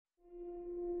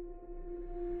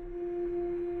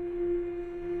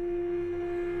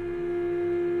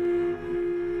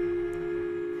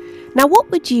Now,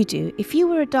 what would you do if you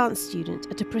were a dance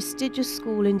student at a prestigious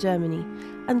school in Germany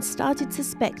and started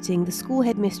suspecting the school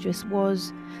headmistress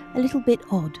was a little bit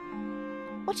odd?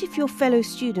 What if your fellow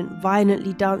student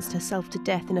violently danced herself to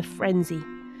death in a frenzy,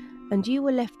 and you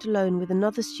were left alone with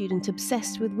another student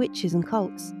obsessed with witches and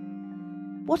cults?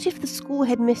 What if the school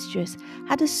headmistress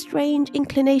had a strange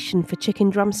inclination for chicken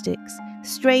drumsticks,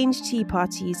 strange tea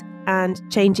parties, and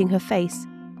changing her face?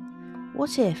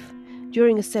 What if,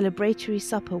 during a celebratory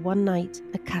supper one night,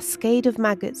 a cascade of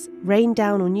maggots rained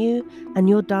down on you and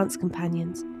your dance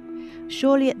companions?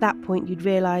 Surely at that point you'd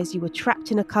realise you were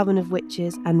trapped in a coven of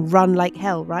witches and run like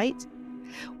hell, right?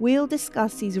 We'll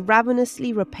discuss these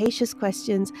ravenously rapacious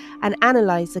questions and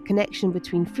analyse the connection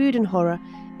between food and horror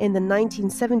in the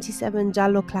 1977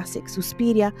 giallo classic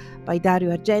Suspiria by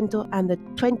Dario Argento and the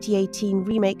 2018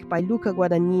 remake by Luca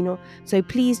Guadagnino, so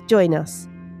please join us.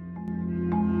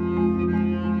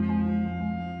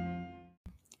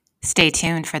 Stay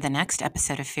tuned for the next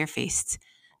episode of Fear Feasts,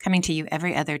 coming to you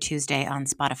every other Tuesday on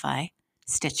Spotify,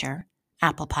 Stitcher,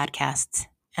 Apple Podcasts,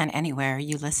 and anywhere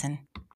you listen.